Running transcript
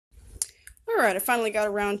Alright, I finally got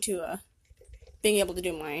around to being able to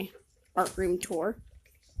do my art room tour.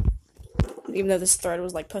 Even though this thread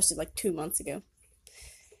was posted 2 months ago.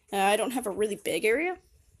 I don't have a really big area,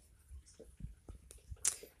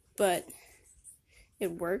 but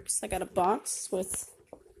it works. I got a box with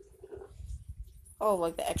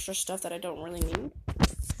all the extra stuff that I don't really need.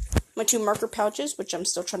 My 2 marker pouches, which I'm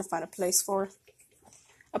still trying to find a place for.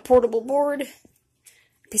 A portable board,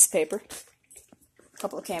 a piece of paper, a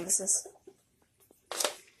couple of canvases.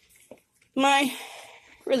 My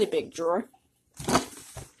really big drawer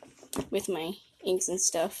with my inks and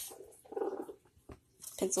stuff.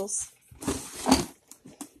 Pencils.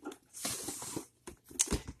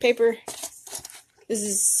 Paper. This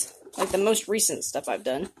is the most recent stuff I've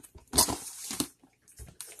done.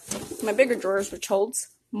 My bigger drawers, which holds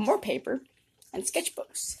more paper and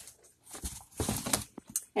sketchbooks.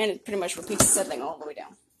 And it pretty much repeats the setting all the way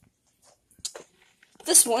down.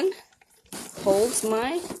 This one holds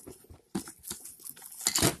my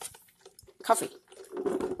coffee.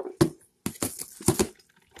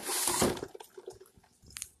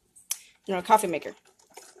 A coffee maker.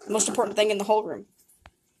 The most important thing in the whole room.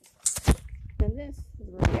 And this is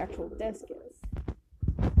where the actual desk is.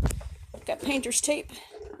 Got painter's tape.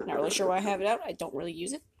 Not really sure why I have it out. I don't really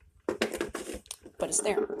use it. But it's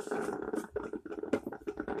there.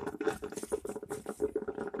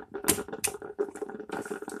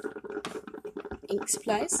 Ink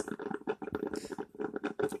supplies.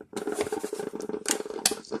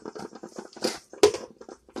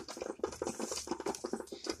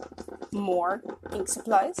 More ink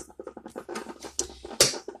supplies.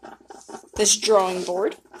 This drawing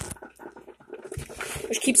board,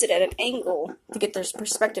 which keeps it at an angle to get this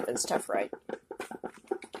perspective and stuff right.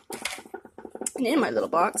 And in my little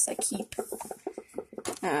box, I keep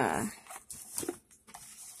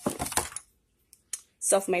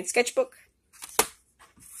self-made sketchbook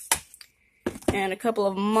and a couple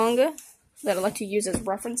of manga that I like to use as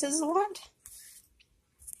references a lot.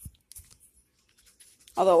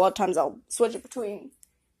 Although a lot of times I'll switch it between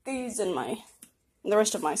these and the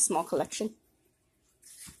rest of my small collection.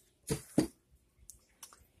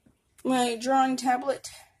 My drawing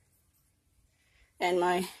tablet and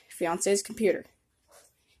my fiance's computer.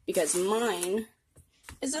 Because mine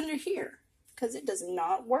is under here. Because it does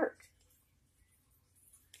not work.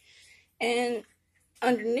 And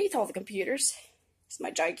underneath all the computers is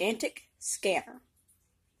my gigantic scanner.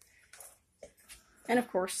 And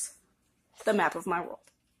of course, the map of my world.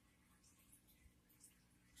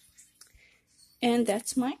 And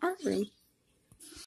that's my art room.